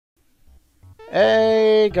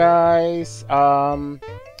Hey guys, I'm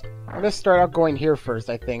gonna start out going here first,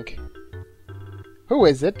 I think. Who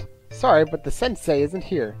is it? Sorry, but the sensei isn't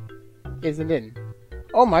here. Isn't in.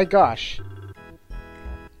 Oh my gosh.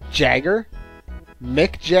 Jagger?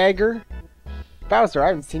 Mick Jagger? Bowser, I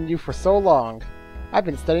haven't seen you for so long. I've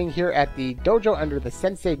been studying here at the dojo under the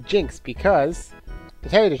sensei Jinx because, to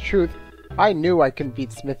tell you the truth, I knew I couldn't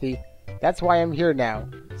beat Smithy. That's why I'm here now.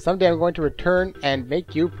 Someday I'm going to return and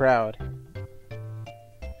make you proud.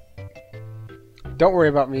 Don't worry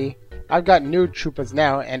about me. I've got new troopas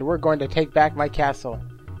now, and we're going to take back my castle.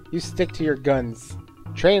 You stick to your guns.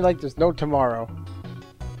 Train like there's no tomorrow.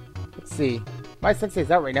 Let's see. My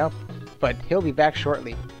sensei's out right now, but he'll be back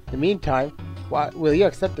shortly. In the meantime, will you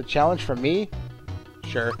accept the challenge from me?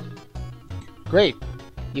 Sure. Great.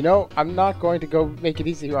 You know, I'm not going to go make it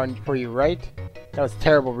easy for you, right? That was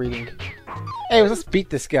terrible reading. Hey, let's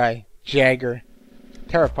beat this guy. Jagger.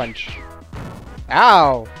 Terra Punch.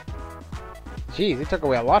 Ow! Jeez, it took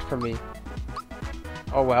away a lot from me.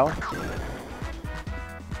 Oh well.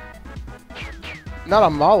 Not a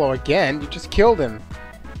Malo again, you just killed him.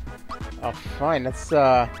 Oh fine, let's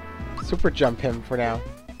super jump him for now.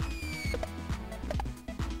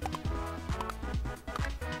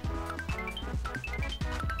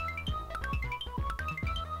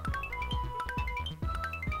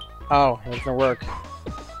 Oh, that doesn't work.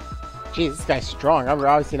 Jeez, this guy's strong. I'm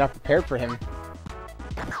obviously not prepared for him.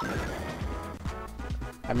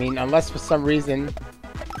 I mean, unless for some reason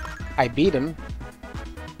I beat him.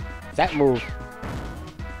 That move.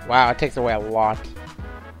 Wow, it takes away a lot.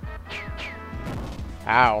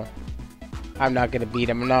 Ow. I'm not gonna beat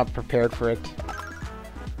him. I'm not prepared for it.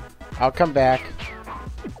 I'll come back.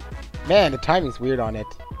 Man, the timing's weird on it.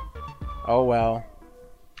 Oh well.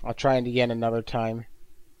 I'll try it again another time.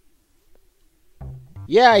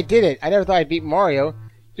 Yeah, I did it! I never thought I'd beat Mario.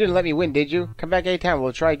 You didn't let me win, did you? Come back anytime.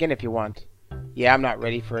 We'll try again if you want. Yeah, I'm not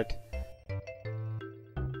ready for it.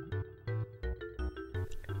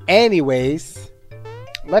 Anyways,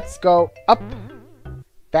 let's go up.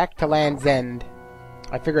 Back to Land's End.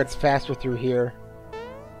 I figure it's faster through here.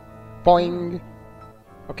 Boing!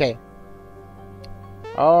 Okay.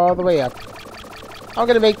 All the way up. I'm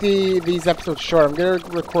gonna make these episodes short. I'm gonna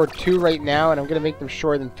record 2 right now, and I'm gonna make them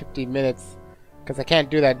shorter than 50 minutes. Because I can't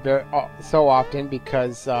do that so often,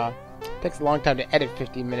 because it takes a long time to edit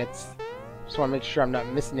 50 minutes. Just want to make sure I'm not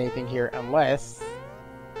missing anything here, unless...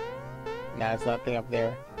 Nah, it's nothing up there.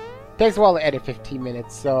 It takes a while to edit 15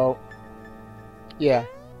 minutes, so... Yeah.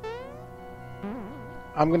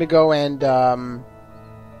 I'm gonna go and,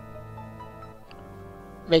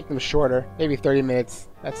 make them shorter. Maybe 30 minutes.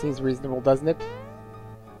 That seems reasonable, doesn't it?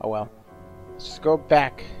 Oh well. Let's just go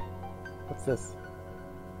back. What's this?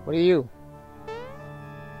 What are you?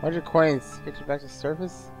 100 coins. Get you back to the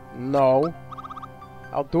surface? No.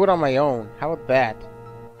 I'll do it on my own. How about that?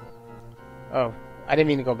 Oh, I didn't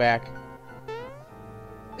mean to go back.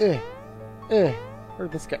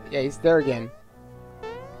 Where'd this guy? Yeah, he's there again.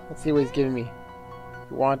 Let's see what he's giving me.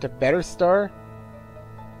 You want a better star?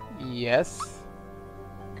 Yes.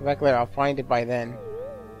 Come back later. I'll find it by then.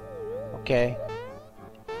 Okay.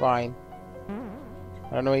 Fine.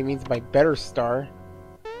 I don't know what he means by better star.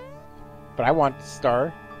 But I want the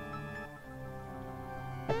star.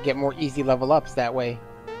 I can get more easy level ups that way.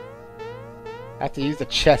 I have to use the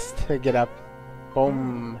chest to get up.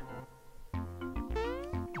 Boom.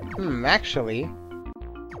 Actually...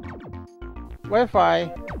 What if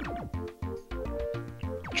I...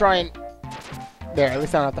 try and... There, at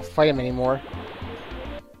least I don't have to fight him anymore.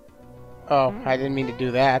 Oh, I didn't mean to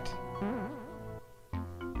do that.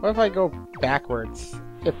 What if I go backwards?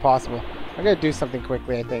 If possible. I'm gonna do something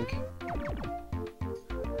quickly, I think.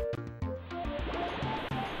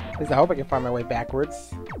 At least I hope I can find my way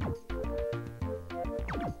backwards.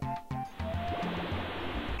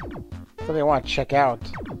 Something I want to check out.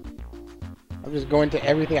 I'm just going to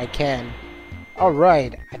everything I can.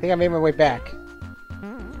 Alright, I think I made my way back.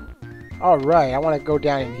 Alright, I want to go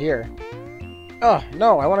down in here. Oh,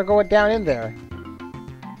 no, I want to go down in there.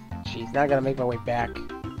 Jeez, now I gotta make my way back.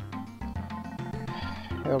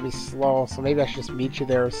 It'll be slow, so maybe I should just meet you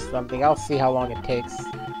there or something. I'll see how long it takes.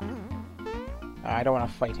 I don't want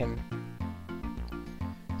to fight him.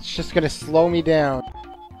 It's just gonna slow me down.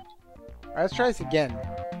 Alright, let's try this again.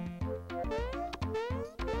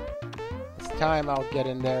 This time I'll get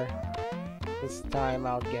in there. This time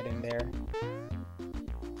I'll get in there.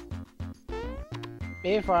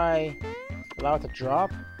 Maybe if I allow it to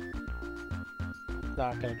drop? It's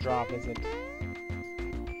not gonna drop, is it?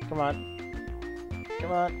 Come on.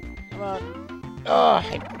 Come on. Come on. Oh,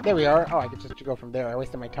 there we are. Oh, I get just to go from there. I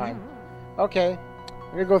wasted my time. Okay.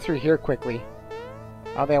 I'm gonna go through here quickly.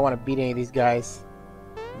 I don't think I want to beat any of these guys.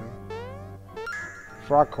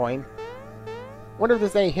 Frog coin. Wonder if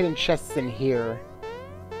there's any hidden chests in here.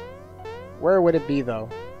 Where would it be, though?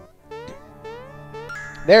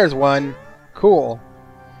 There's one. Cool.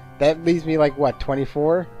 That leaves me like, what,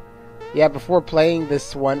 24? Yeah, before playing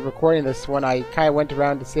this one, recording this one, I kind of went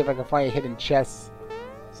around to see if I could find a hidden chest.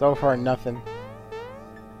 So far, nothing.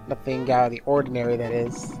 Nothing out of the ordinary, that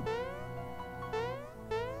is.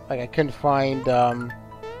 Like, I couldn't find,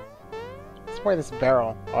 let's play this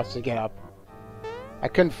barrel. I'll just get up. I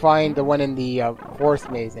couldn't find the one in the,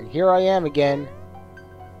 forest maze, and here I am again.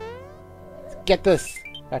 Let's get this!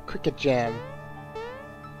 A cricket jam.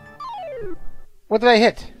 What did I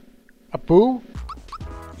hit? A boo?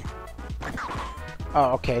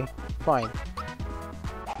 Oh, okay. Fine.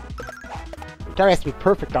 Your time has to be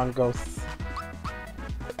perfect on ghosts.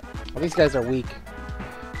 Well, these guys are weak.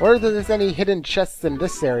 Or if there's any hidden chests in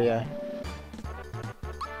this area.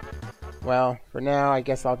 Well, for now, I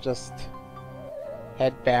guess I'll just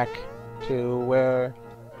head back to where...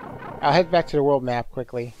 I'll head back to the world map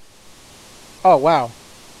quickly. Oh, wow.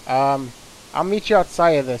 I'll meet you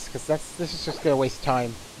outside of this, because this is just gonna waste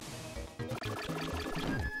time.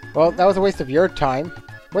 Well, that was a waste of your time.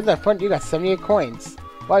 Wasn't that fun? You got 78 coins.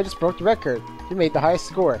 Well, I just broke the record. You made the highest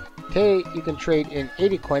score. Today, you can trade in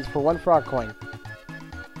 80 coins for 1 frog coin.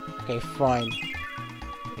 Okay, fine.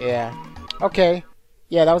 Yeah. Okay.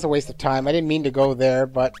 Yeah, that was a waste of time. I didn't mean to go there,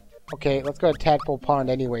 but... Okay, let's go to Tadpole Pond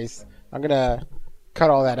anyways. I'm gonna cut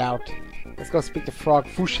all that out. Let's go speak to Frog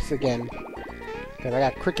Fuchs again. Because I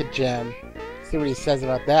got Cricket Jam. See what he says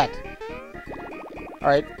about that.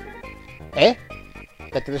 Alright. Eh?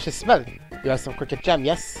 That delicious smell. You have some Cricket Jam,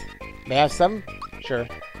 yes? May I have some? Sure.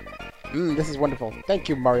 This is wonderful. Thank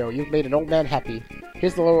you, Mario. You've made an old man happy.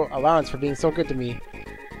 Here's the little allowance for being so good to me.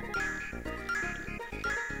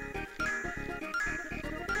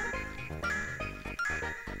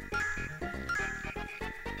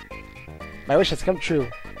 My wish has come true.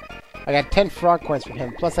 I got 10 frog coins from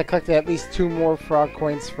him. Plus, I collected at least 2 more frog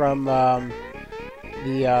coins from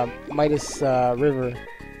the Midas River.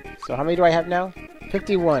 So, how many do I have now?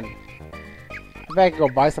 51. I bet I could go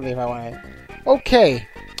buy something if I want to. Okay.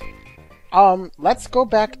 Let's go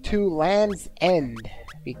back to Land's End.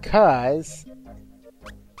 Because...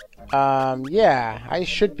 yeah, I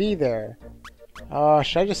should be there.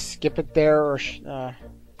 Should I just skip it there, or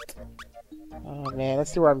oh man,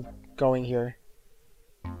 let's see where I'm going here.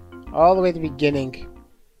 All the way to the beginning.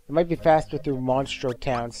 It might be faster through Monstro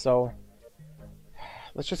Town, so...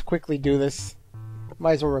 Let's just quickly do this.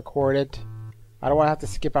 Might as well record it. I don't want to have to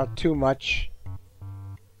skip out too much.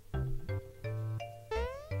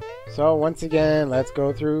 So, once again, let's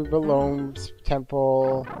go through Balome's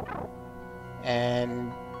Temple.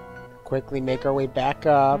 And quickly make our way back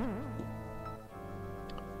up.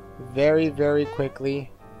 Very, very quickly.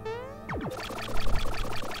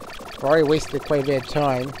 I've already wasted quite a bit of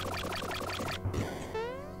time.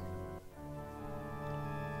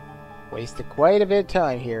 Wasted quite a bit of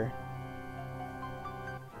time here.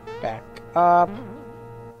 Back up.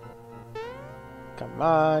 Come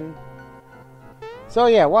on. So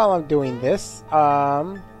yeah, while I'm doing this,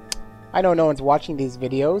 I know no one's watching these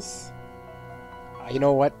videos. You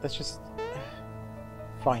know what? Let's just...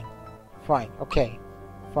 Fine. Fine. Okay.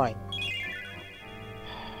 Fine.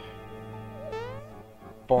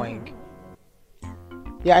 Boing.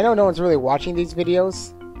 Yeah, I know no one's really watching these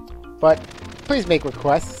videos, but please make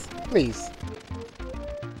requests. Please.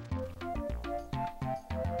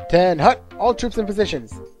 10 hut! All troops in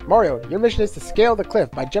positions. Mario, your mission is to scale the cliff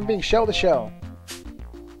by jumping shell to shell.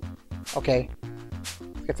 Okay.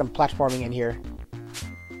 Let's get some platforming in here.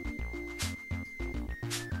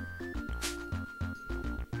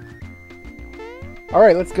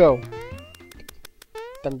 Alright, let's go.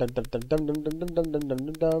 Dum dum dum dum dum dum dum dum dum dum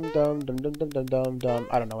dum dum dum dum dum dum dum dum.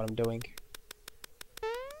 I don't know what I'm doing.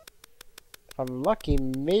 If I'm lucky,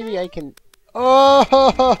 maybe I can...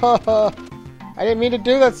 Oh! I didn't mean to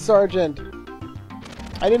do that, Sergeant.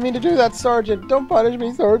 I didn't mean to do that, Sergeant. Don't punish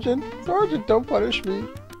me, Sergeant. Sergeant, don't punish me.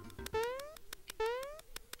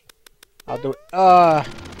 I'll do it.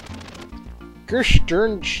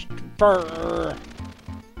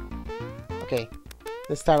 Okay.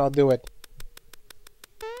 This time I'll do it.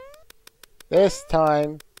 This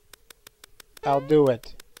time I'll do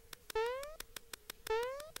it.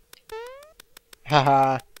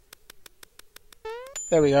 Haha.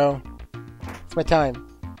 There we go. It's my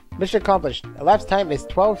time. Mission accomplished. Elapsed time is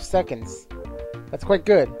 12 seconds. That's quite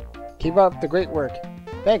good. Keep up the great work.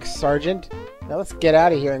 Thanks, Sergeant. Now let's get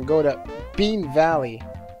out of here and go to Bean Valley.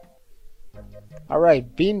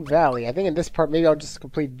 Alright, Bean Valley. I think in this part maybe I'll just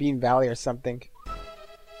complete Bean Valley or something.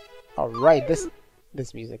 Alright, this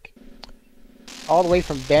music. All the way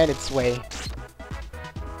from Bandit's Way.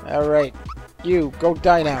 Alright. You, go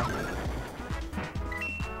die now.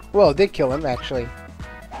 Well, it did kill him, actually.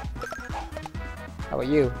 How about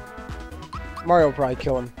you? Mario will probably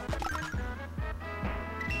kill him.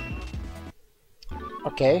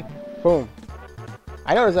 Okay. Boom.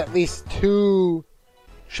 I know there's at least 2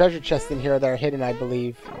 treasure chests in here that are hidden, I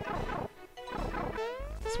believe.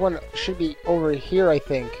 This one should be over here, I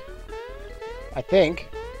think. At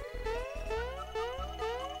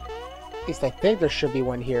least I think there should be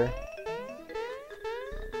one here.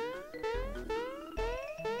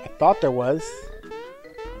 I thought there was.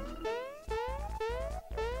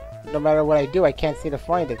 No matter what I do, I can't seem to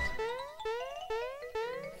find it.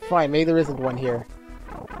 Fine, maybe there isn't one here.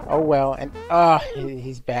 Oh well, and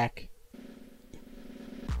he's back.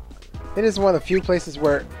 It is one of the few places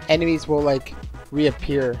where enemies will, like,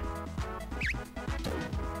 reappear.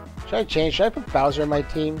 Should I change? Should I put Bowser in my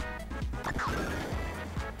team?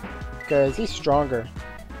 Because he's stronger.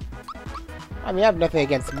 I mean, I have nothing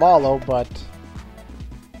against Mallow, but...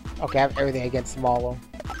 Okay, I have everything against Mallow.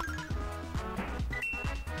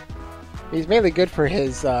 He's mainly good for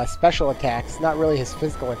his special attacks, not really his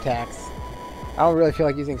physical attacks. I don't really feel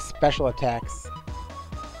like using special attacks.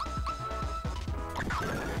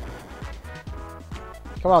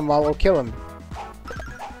 Come on, Mallow, kill him.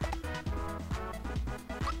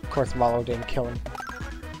 Of course, Mallow didn't kill him.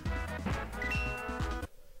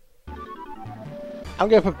 I'm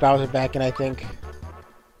gonna put Bowser back in, I think.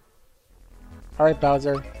 Alright,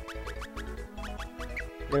 Bowser.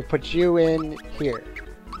 I'm gonna put you in here.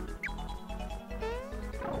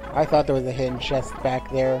 I thought there was a hidden chest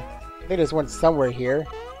back there. I think there's one somewhere here.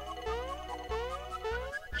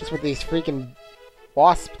 Just with these freaking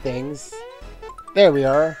wasp things. There we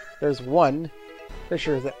are. There's one. Pretty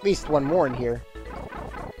sure there's at least one more in here.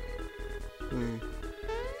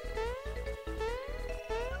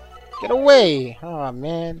 Get away! Oh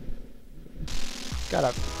man.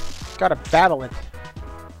 Gotta battle it.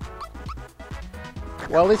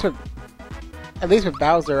 Well, at least with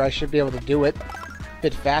Bowser I should be able to do it a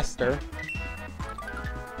bit faster.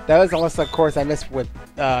 That was unless of course I missed with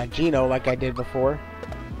Geno like I did before.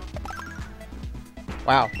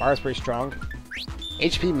 Wow, Mario's pretty strong.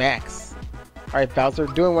 HP max. Alright, Bowser,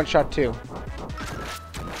 doing one shot too.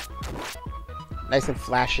 Nice and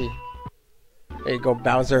flashy. There you go,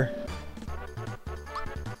 Bowser.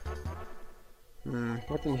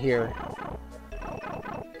 What's in here?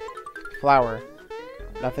 Flower.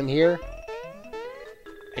 Nothing here?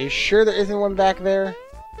 Are you sure there isn't one back there?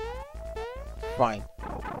 Fine.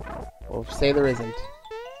 We'll say there isn't.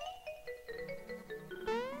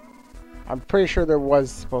 I'm pretty sure there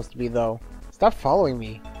was supposed to be, though. Stop following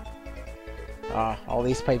me. All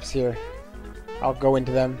these pipes here. I'll go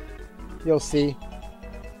into them. You'll see.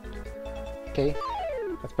 Okay.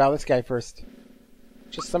 Let's battle this guy first.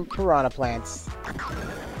 Just some Piranha Plants.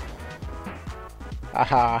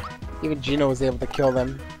 Aha. Even Geno was able to kill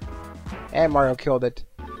them. And Mario killed it.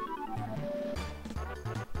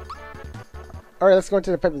 Alright, let's go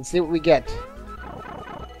into the pipe and see what we get.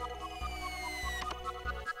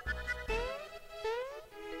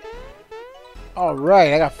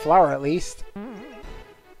 Alright, I got flour at least.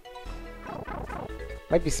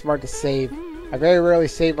 Might be smart to save. I very rarely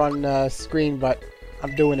save on screen, but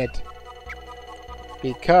I'm doing it.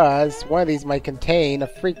 Because one of these might contain a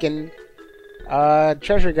freaking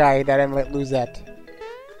treasure guy that I might lose at.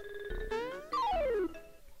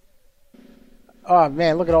 Oh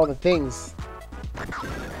man, look at all the things.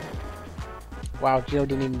 Wow, Geno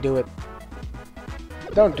didn't even do it.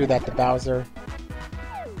 Don't do that to Bowser.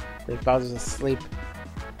 Wait, Bowser's asleep.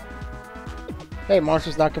 Hey,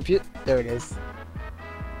 monster's not confused. There it is.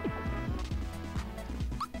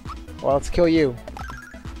 Well, let's kill you.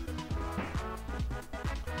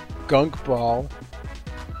 Gunk Ball.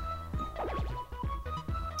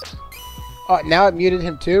 Oh, now it muted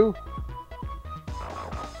him too?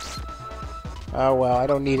 Oh well, I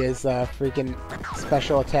don't need his freaking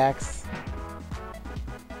special attacks.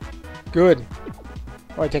 Good.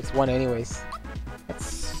 Oh, it takes one anyways. Let's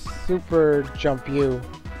super jump you.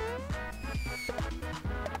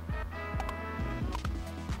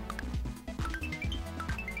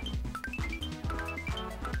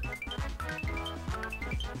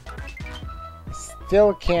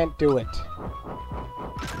 Still can't do it.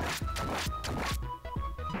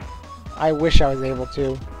 I wish I was able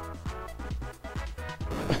to.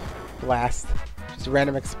 Blast. Just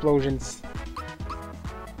random explosions.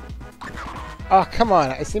 Oh, come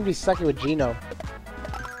on. I seem to be sucky with Geno.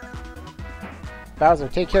 Bowser,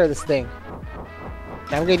 take care of this thing.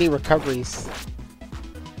 Now I'm gonna need recoveries.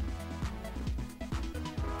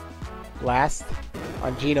 blast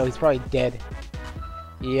on Geno. He's probably dead.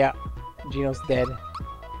 Yeah, Geno's dead.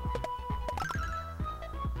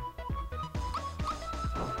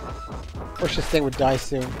 Wish this thing would die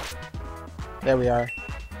soon. There we are.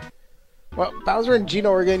 Well, Bowser and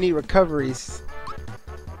Geno are gonna need recoveries.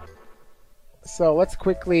 So let's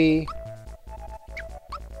quickly...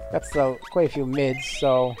 That's quite a few mids,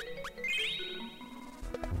 so...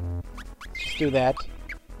 Let's just do that.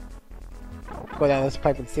 Go down this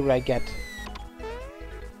pipe and see what I get.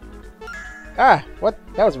 Ah! What?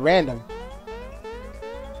 That was random.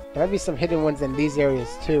 There might be some hidden ones in these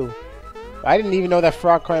areas too. I didn't even know that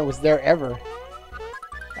frog coin was there ever.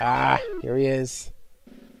 Ah, here he is.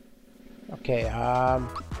 Okay,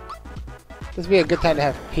 this would be a good time to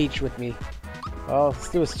have Peach with me. Well, let's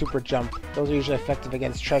do a super jump. Those are usually effective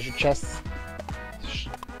against treasure chests.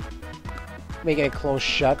 Making it close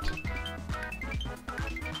shut.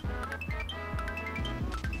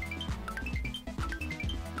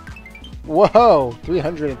 Whoa!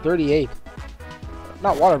 338.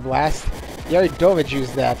 Not Water Blast. The Aerodovage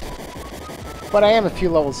used that. But I am a few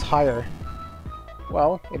levels higher.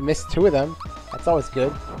 Well, it missed 2 of them. That's always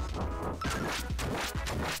good.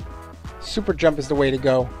 Super jump is the way to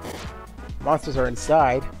go. Monsters are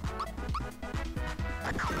inside.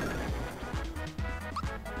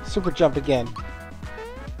 Super jump again.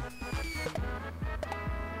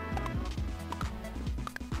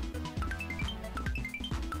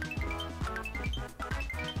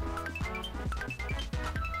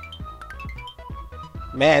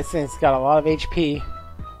 Man, this thing's got a lot of HP.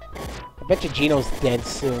 I bet you Geno's dead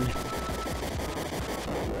soon.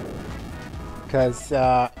 Because,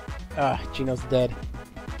 Geno's dead.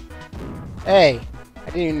 Hey! I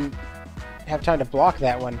didn't even have time to block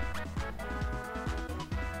that one.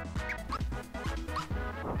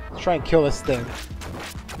 Let's try and kill this thing.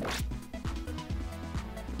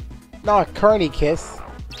 Not a Carney Kiss.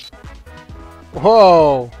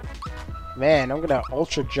 Whoa! Man, I'm gonna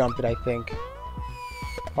ultra jump it, I think.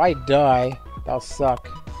 If I die, that'll suck.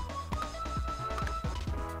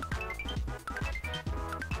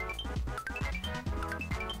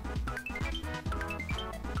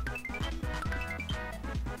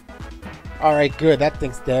 Alright, good. That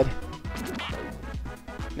thing's dead.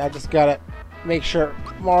 Now I just gotta make sure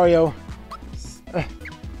Mario's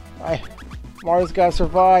gotta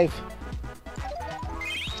survive.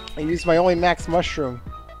 I used my only max mushroom.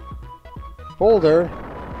 Boulder?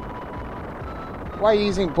 Why are you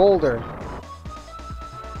using Boulder?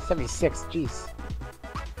 76, jeez.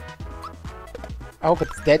 I hope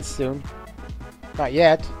it's dead soon. Not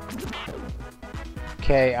yet.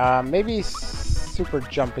 Okay, maybe super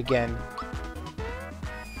jump again.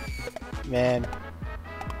 Man,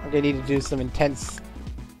 I'm gonna need to do some intense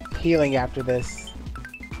healing after this.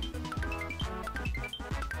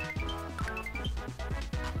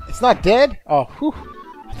 It's not dead? Oh, whew.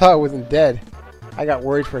 I thought it wasn't dead. I got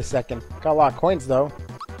worried for a second. Got a lot of coins though.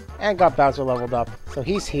 And got Bowser leveled up. So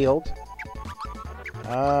he's healed.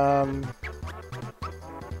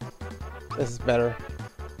 This is better.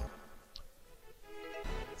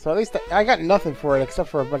 So at least I got nothing for it except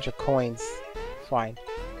for a bunch of coins. Fine.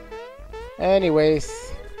 Anyways.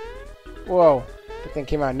 Whoa. That thing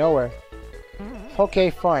came out of nowhere. Okay,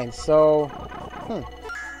 fine. So...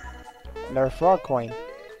 Another frog coin.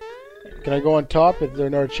 Can I go on top? Is there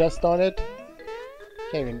another chest on it?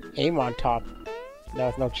 Can't even aim on top. No,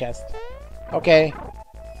 it's no chest. Okay.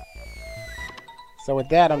 So with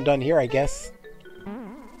that, I'm done here, I guess.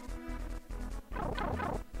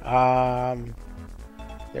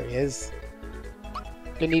 There he is.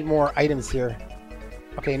 Gonna need more items here.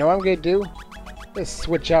 Okay, you know what I'm gonna do? Let's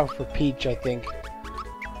switch out for Peach, I think.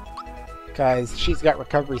 Because she's got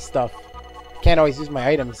recovery stuff. Can't always use my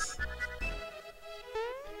items.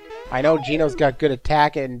 I know Geno's got good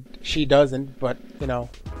attack and she doesn't, but, you know.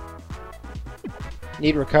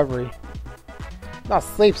 Need recovery. Not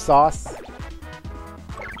sleep sauce.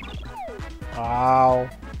 Wow.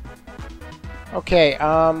 Okay,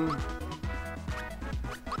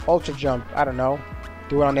 ultra jump, I don't know.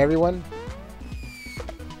 Do it on everyone?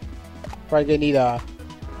 Probably gonna need a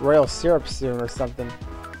royal syrup soon or something.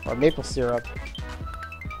 Or maple syrup.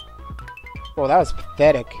 Whoa, that was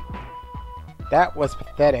pathetic. That was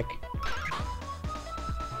pathetic.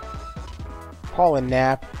 Pollen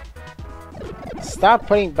nap. Stop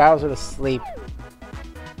putting Bowser to sleep.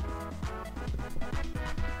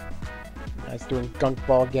 Nice doing Gunk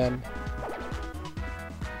Ball again.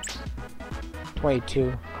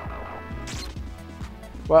 22.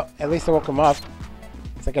 Well, at least I woke him up.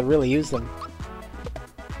 It's like I could really use them.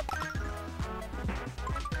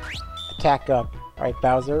 Attack up. Alright,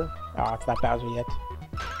 Bowser. Oh, it's not Bowser yet.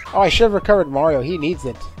 Oh, I should have recovered Mario. He needs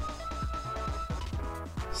it.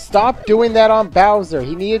 Stop doing that on Bowser.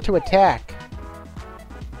 He needed to attack.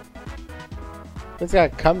 He's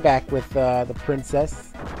got a comeback with the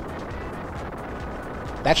princess.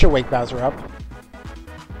 That should wake Bowser up.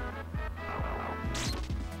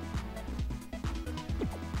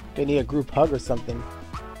 They need a group hug or something.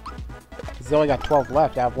 He's only got 12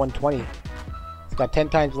 left out of 120. He's got 10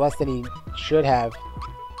 times less than he should have.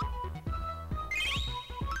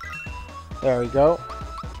 There we go.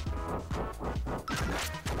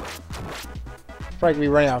 Probably gonna be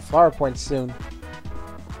running out of flower points soon.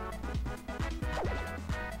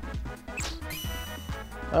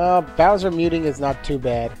 Bowser muting is not too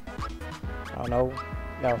bad. Oh no.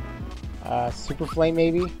 No. Super Flame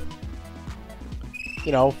maybe?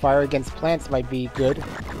 You know, fire against plants might be good.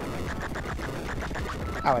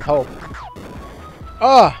 I would hope.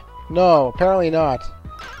 Oh! No, apparently not.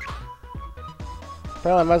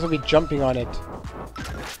 Apparently I might as well be jumping on it.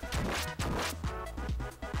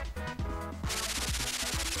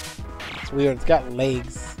 It's weird, it's got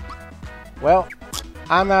legs. Well,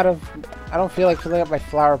 I don't feel like filling up my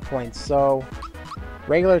flower points, so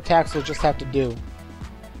regular attacks will just have to do.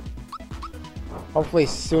 Hopefully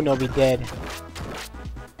soon it'll be dead.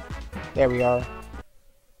 There we are.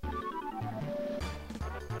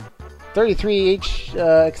 33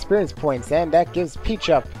 experience points, and that gives Peach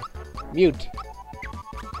up. Mute.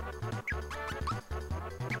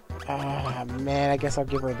 Ah, man, I guess I'll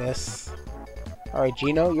give her this. Alright,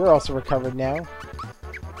 Gino, you're also recovered now.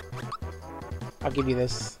 I'll give you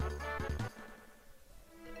this.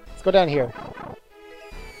 Let's go down here.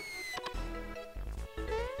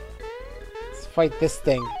 Let's fight this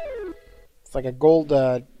thing. It's like a gold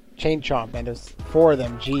chain chomp, and there's 4 of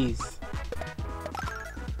them. Jeez.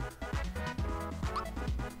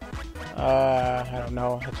 I don't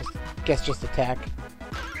know. I guess just attack.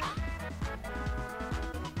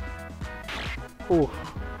 Ooh.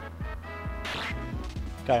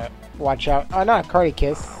 Gotta watch out. Oh, not a Cardi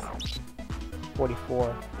Kiss.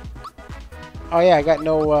 44. Oh yeah, I got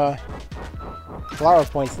no flower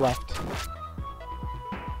points left.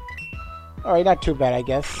 Alright, not too bad, I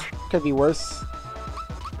guess. Could be worse.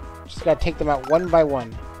 Just gotta take them out one by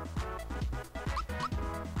one.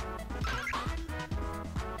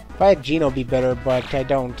 If I had Gino, it'd be better, but I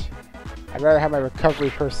don't. I'd rather have my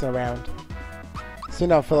recovery person around.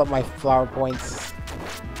 Soon I'll fill up my flower points.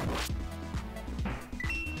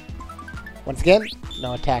 Once again,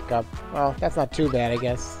 no attack up. Well, that's not too bad, I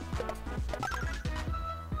guess.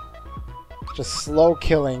 Just slow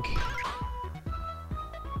killing.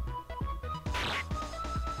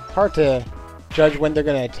 It's hard to judge when they're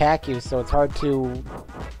gonna attack you, so it's hard to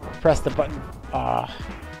press the button.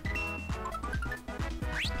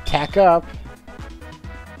 Attack up.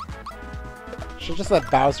 Should just let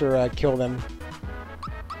Bowser kill them.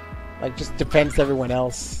 Like, just defends everyone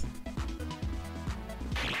else.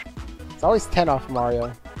 It's always 10 off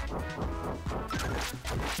Mario.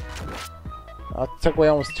 It took away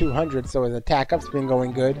almost 200, so his attack up's been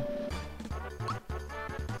going good.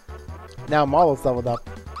 Now Malo's leveled up.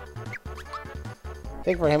 I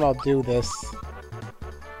think for him I'll do this.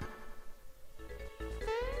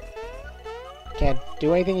 Can't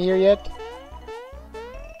do anything here yet?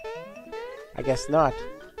 I guess not.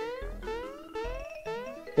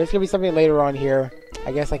 There's gonna be something later on here.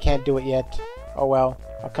 I guess I can't do it yet. Oh well.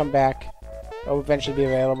 I'll come back. It'll eventually be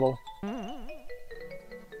available.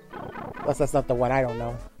 Unless that's not the one, I don't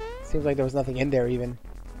know. Seems like there was nothing in there even.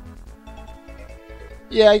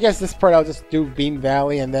 Yeah, I guess this part I'll just do Bean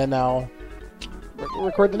Valley and then I'll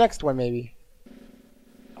record the next one maybe.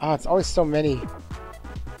 Ah, it's always so many.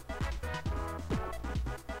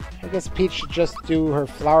 I guess Peach should just do her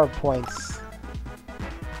flower points.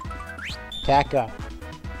 Attack up.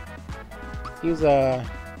 Use a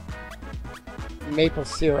maple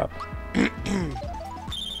syrup.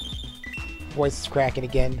 Voice is cracking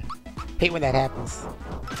again. Hate when that happens.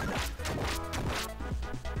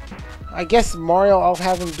 I guess Mario, I'll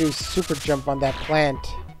have him do super jump on that plant.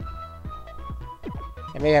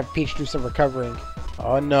 And maybe have Peach do some recovering.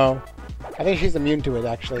 Oh no. I think she's immune to it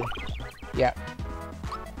actually. Yeah.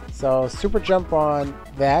 So super jump on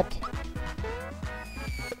that.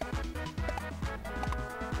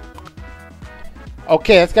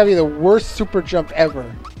 Okay, that's gotta be the worst super jump ever.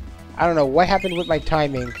 I don't know what happened with my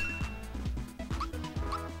timing.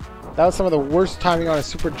 That was some of the worst timing on a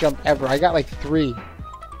super jump ever. I got like 3.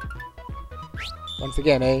 Once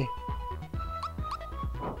again, eh?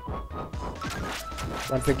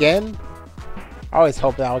 Once again? I always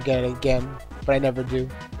hope that I'll get it again, but I never do.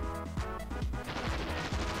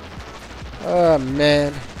 Oh,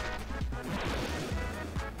 man.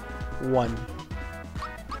 1.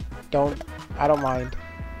 I don't mind.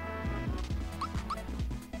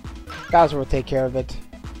 Bowser will take care of it.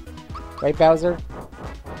 Right, Bowser?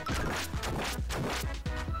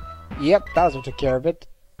 Yep, Bowser took care of it.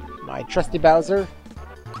 My trusty Bowser.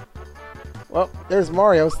 Well, there's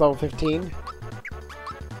Mario's level 15.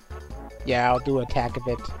 Yeah, I'll do attack a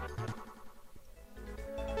bit.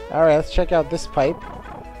 Alright, let's check out this pipe.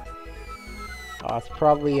 Oh, it's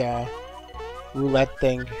probably a roulette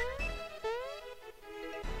thing.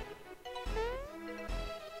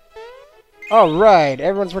 Alright,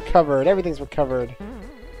 everyone's recovered. Everything's recovered.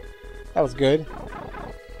 That was good.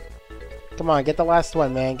 Come on, get the last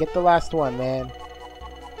one, man. Get the last one, man.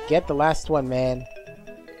 Get the last one, man.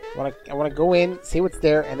 I wanna go in, see what's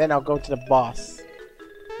there, and then I'll go to the boss.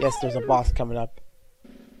 Yes, there's a boss coming up.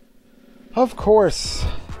 Of course.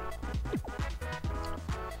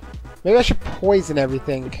 Maybe I should poison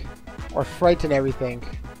everything. Or frighten everything.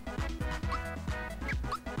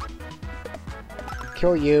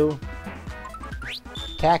 Kill you.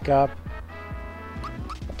 Attack up.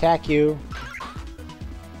 Attack you.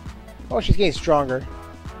 Oh, she's getting stronger.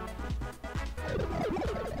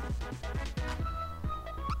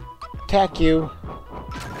 Attack you.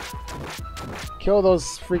 Kill those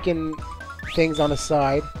freaking things on the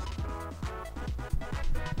side.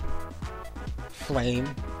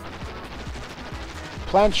 Flame.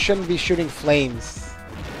 Plants shouldn't be shooting flames.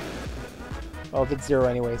 Oh, it's 0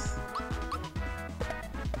 anyways.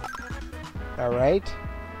 Alright.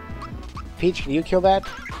 Peach, can you kill that?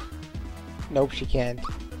 Nope, she can't.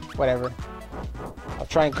 Whatever. I'll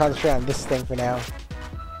try and concentrate on this thing for now.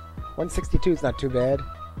 162 is not too bad.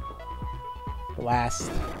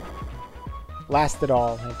 Blast. Blast it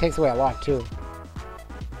all. And it takes away a lot, too.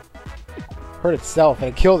 Hurt itself, and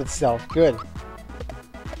it killed itself. Good.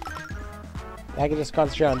 I can just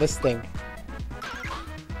concentrate on this thing.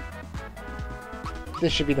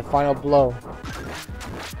 This should be the final blow.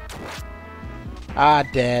 Ah,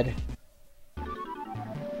 dead.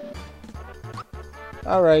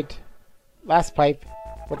 Alright. Last pipe.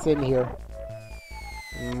 What's in here?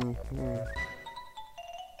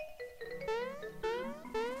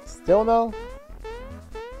 Still no?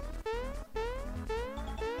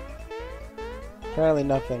 Apparently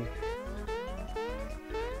nothing.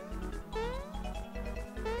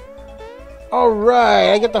 Alright,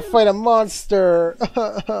 I get to fight a monster!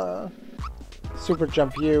 Super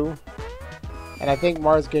jump you. And I think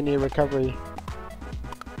Mars gonna need recovery.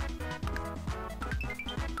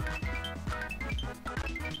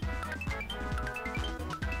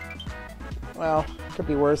 Well, could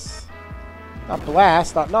be worse. Not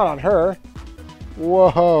blast, not on her.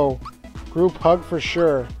 Whoa! Group hug for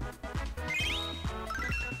sure.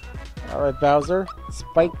 Alright, Bowser.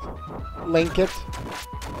 Spike link it.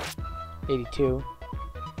 82.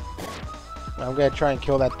 I'm gonna try and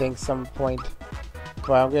kill that thing some point.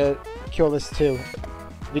 But I'm gonna kill this too.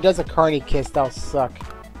 If he does a Carney Kiss, that'll suck.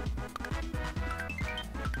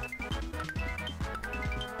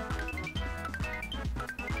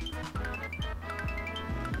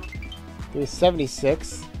 There's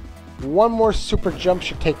 76. One more super jump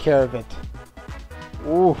should take care of it.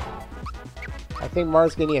 Ooh. I think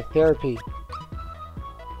Mars gonna need a therapy.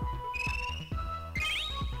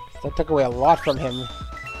 That took away a lot from him.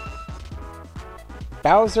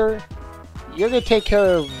 Bowser, you're gonna take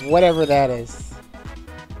care of whatever that is.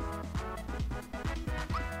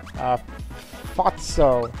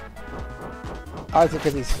 Fatso. Oh, it's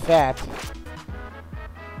because he's fat.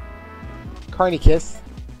 Carney Kiss.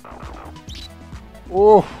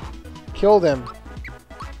 Ooh, killed him.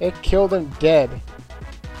 It killed him dead.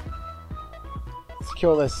 Let's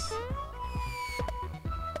kill this.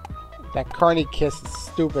 That Carney Kiss is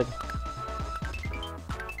stupid.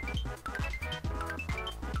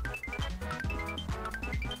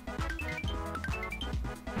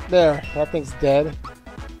 There, that thing's dead.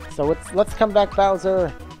 So let's come back,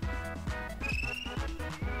 Bowser.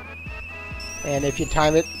 And if you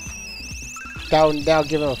time it, that will now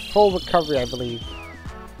give him a full recovery, I believe.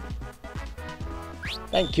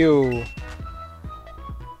 Thank you.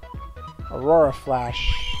 Aurora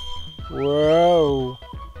Flash. Whoa.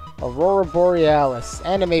 Aurora Borealis.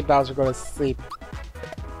 Anime Bowser go to sleep.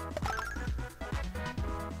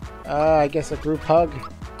 I guess a group hug.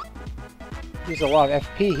 Use a lot of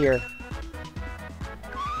FP here.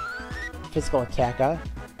 Physical attack, huh?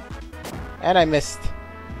 And I missed.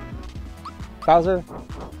 Bowser,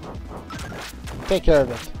 take care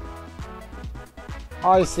of it.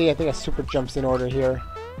 Obviously, I think a super jump's in order here.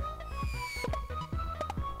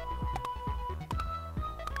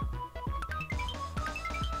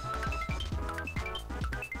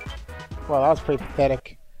 Well, that was pretty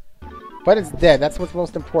pathetic. But it's dead. That's what's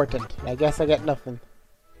most important. I guess I got nothing.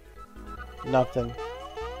 Nothing.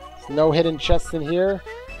 There's no hidden chests in here.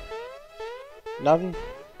 Nothing.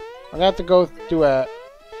 I'm gonna have to go do a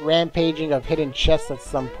rampaging of hidden chests at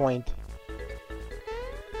some point.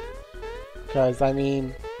 Because, I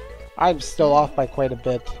mean, I'm still off by quite a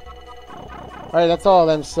bit. Alright, that's all of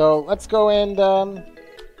them, so let's go and,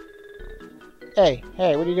 Hey, what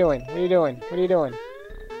are you doing? What are you doing? What are you doing?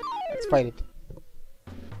 Let's fight it.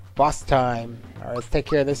 Boss time. Alright, let's take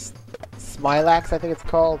care of this Smilax, I think it's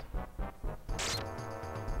called. It's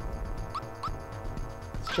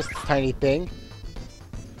just a tiny thing.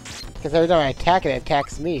 Because every time I attack it, it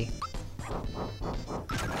attacks me.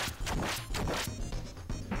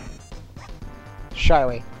 Shy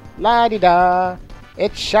away. La-di-da!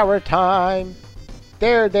 It's shower time!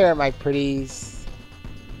 There, my pretties.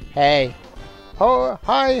 Hey. Ho,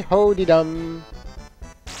 hi, ho-de-dum.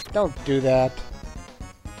 Don't do that.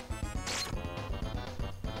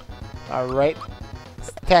 Alright. Let's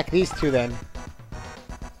attack these two then.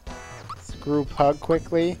 Let's group hug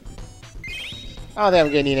quickly. I don't think I'm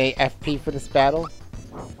gonna need any FP for this battle.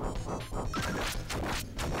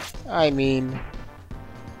 I mean,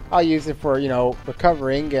 I'll use it for, you know,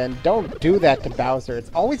 recovering, and don't do that to Bowser.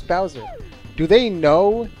 It's always Bowser. Do they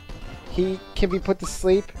know he can be put to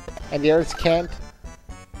sleep and the others can't?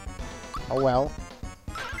 Oh well.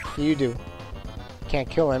 You do. Can't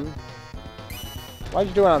kill him. Why'd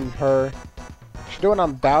you do it on her? You should do it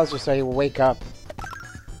on Bowser so he will wake up.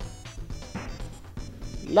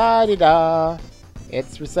 La-di-da!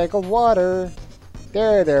 It's recycled water.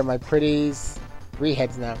 There, my pretties. 3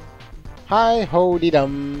 heads now.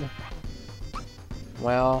 Hi-ho-de-dum.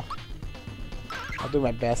 Well, I'll do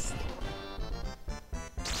my best.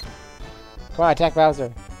 Come on, attack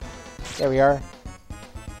Bowser. There we are.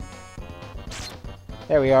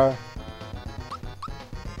 There we are.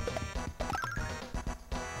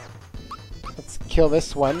 Let's kill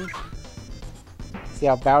this one. See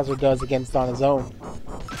how Bowser does against on his own.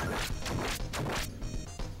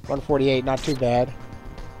 148, not too bad.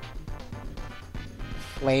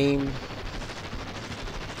 Flame.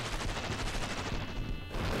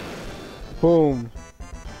 Boom.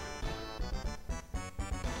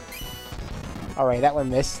 Alright, that one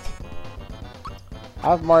missed.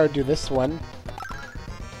 I'll have Mario do this one.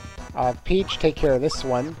 I'll have Peach take care of this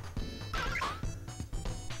one.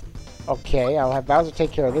 Okay, I'll have Bowser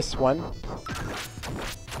take care of this one.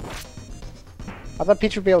 I thought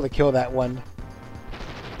Peach would be able to kill that one.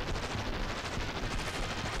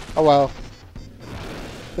 Oh well.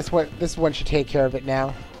 This one should take care of it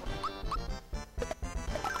now.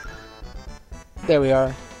 There we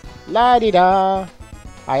are. La-di-da!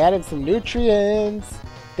 I added some nutrients.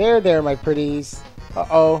 There, my pretties.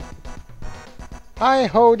 Uh-oh.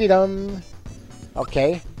 Hi-ho-de-dum.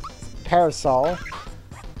 Okay. Parasol.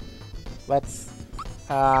 Let's,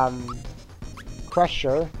 crush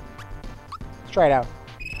her. Let's try it out.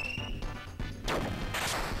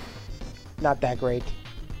 Not that great.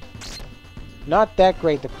 Not that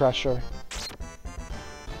great, the Crusher.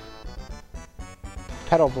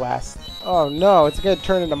 Petal Blast. Oh no, it's gonna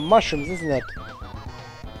turn into mushrooms, isn't it?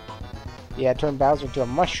 Yeah, turn Bowser into a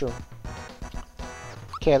mushroom.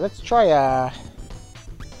 Okay, let's try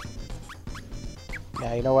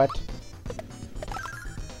Now, you know what?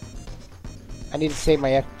 I need to save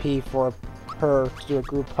my FP for her to do a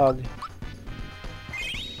group hug.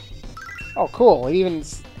 Oh, cool. It even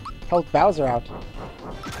helped Bowser out.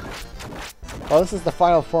 Well, this is the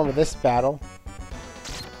final form of this battle.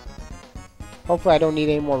 Hopefully I don't need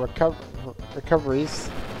any more recoveries.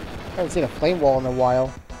 I haven't seen a flame wall in a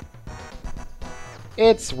while.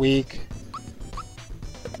 It's weak.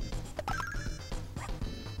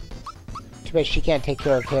 Too bad she can't take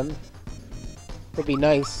care of him. Would be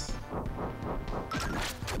nice.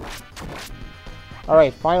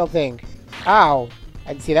 Alright, final thing. Ow!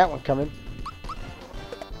 I didn't see that one coming.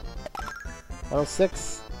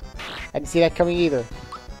 106. I didn't see that coming either.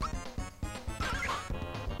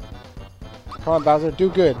 Come on, Bowser. Do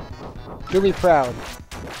good. Do me proud.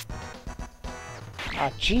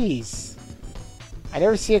 Ah, jeez. I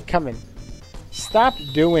never see it coming. Stop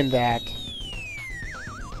doing that.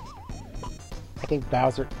 I think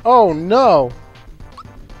Bowser... Oh, no!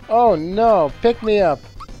 Oh, no! Pick me up.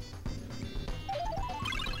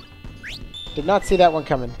 Did not see that one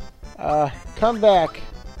coming. Come back.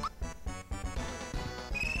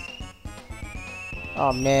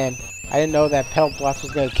 Oh, man. I didn't know that Petal Blast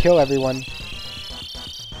was going to kill everyone.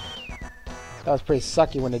 That was pretty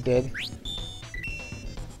sucky when it did.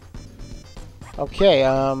 Okay,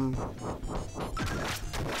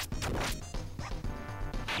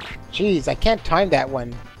 Jeez, I can't time that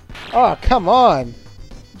one. Oh, come on!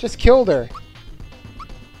 Just killed her.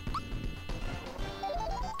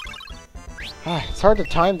 Ah, it's hard to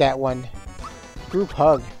time that one. Group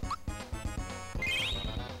hug.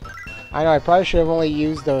 I know, I probably should have only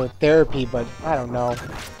used the therapy, but I don't know.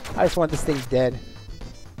 I just want this thing dead.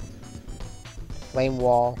 Flame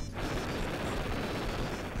wall.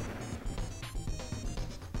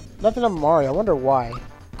 Nothing on Mario. I wonder why.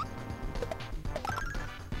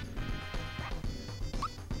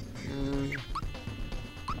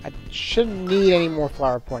 I shouldn't need any more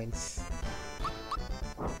flower points.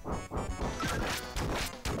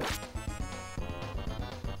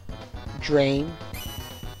 Drain.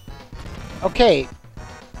 Okay.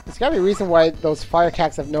 There's gotta be a reason why those fire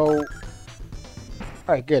attacks have no...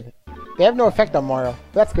 Alright, good. They have no effect on Mario.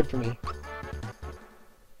 That's good for me.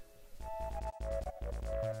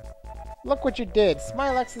 Look what you did.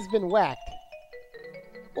 Smilex has been whacked.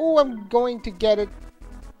 Oh, I'm going to get it.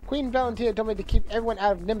 Queen Valentina told me to keep everyone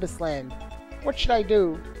out of Nimbus Land. What should I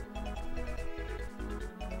do?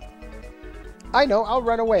 I know, I'll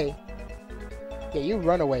run away. Yeah, you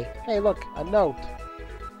run away. Hey, look, a note.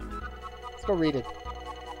 Let's go read it.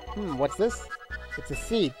 What's this? It's a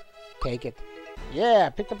seed. Take it. Yeah,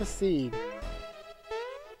 picked up a seed.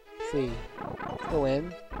 Let's see. Let's go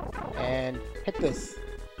in and pick this.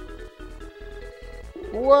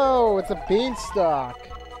 Whoa, it's a beanstalk.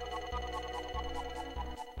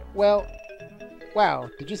 Well, wow,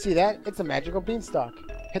 did you see that? It's a magical beanstalk.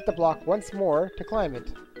 Hit the block once more to climb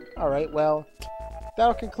it. Alright, well,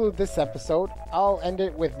 that'll conclude this episode. I'll end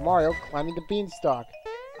it with Mario climbing the beanstalk.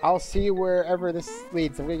 I'll see you wherever this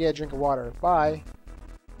leads. I'm gonna get a drink of water. Bye.